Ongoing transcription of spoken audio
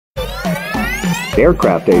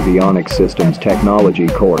Aircraft Avionics Systems Technology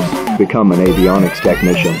course. Become an avionics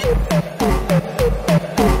technician.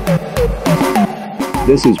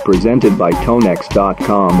 This is presented by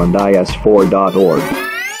Tonex.com and is4.org.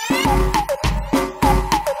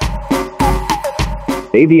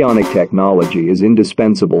 Avionic technology is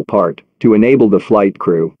indispensable part to enable the flight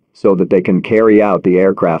crew so that they can carry out the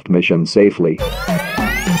aircraft mission safely.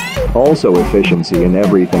 Also efficiency in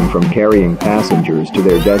everything from carrying passengers to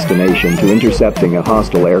their destination to intercepting a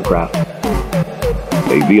hostile aircraft.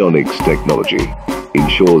 Avionics technology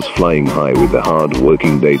ensures flying high with a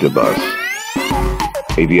hard-working data bus.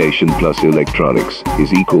 Aviation plus electronics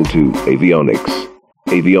is equal to avionics.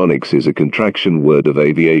 Avionics is a contraction word of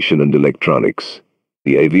aviation and electronics.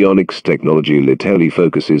 The avionics technology literally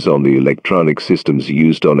focuses on the electronic systems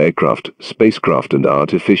used on aircraft, spacecraft and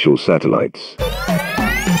artificial satellites.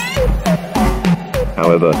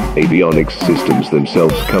 However, avionics systems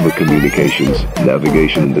themselves cover communications,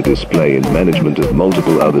 navigation and the display and management of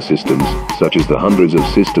multiple other systems, such as the hundreds of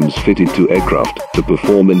systems fitted to aircraft to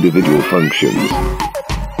perform individual functions.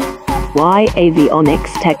 Why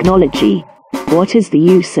avionics technology? What is the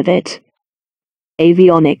use of it?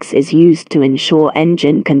 Avionics is used to ensure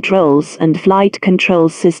engine controls and flight control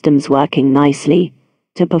systems working nicely,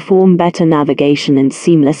 to perform better navigation and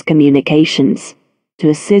seamless communications, to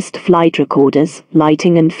assist flight recorders,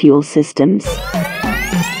 lighting and fuel systems,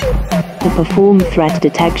 to perform threat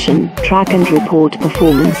detection, track and report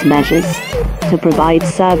performance measures, to provide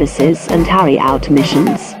services and carry out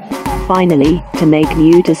missions. Finally, to make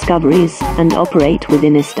new discoveries and operate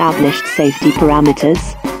within established safety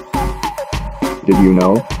parameters. Did you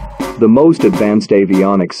know? The most advanced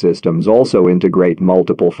avionics systems also integrate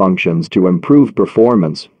multiple functions to improve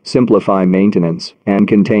performance, simplify maintenance, and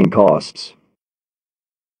contain costs.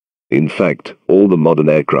 In fact, all the modern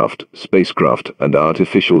aircraft, spacecraft, and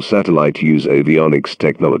artificial satellite use avionics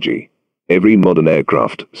technology. Every modern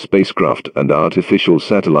aircraft, spacecraft, and artificial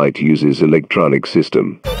satellite uses electronic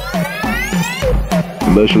system.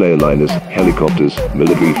 Commercial airliners, helicopters,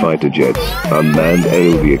 military fighter jets, unmanned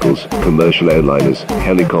aerial vehicles, commercial airliners,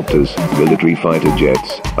 helicopters, military fighter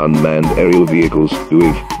jets, unmanned aerial vehicles,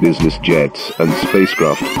 UAV, business jets, and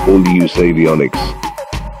spacecraft all use avionics.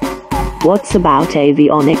 What's about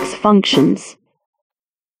avionics functions?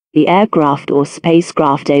 The aircraft or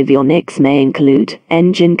spacecraft avionics may include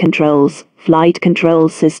engine controls, flight control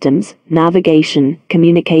systems, navigation,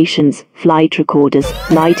 communications, flight recorders,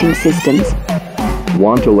 lighting systems.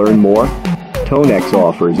 Want to learn more? Tonex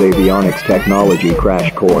offers Avionics Technology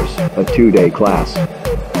Crash Course, a 2-day class.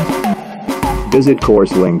 Visit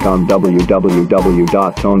course link on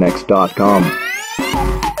www.tonex.com.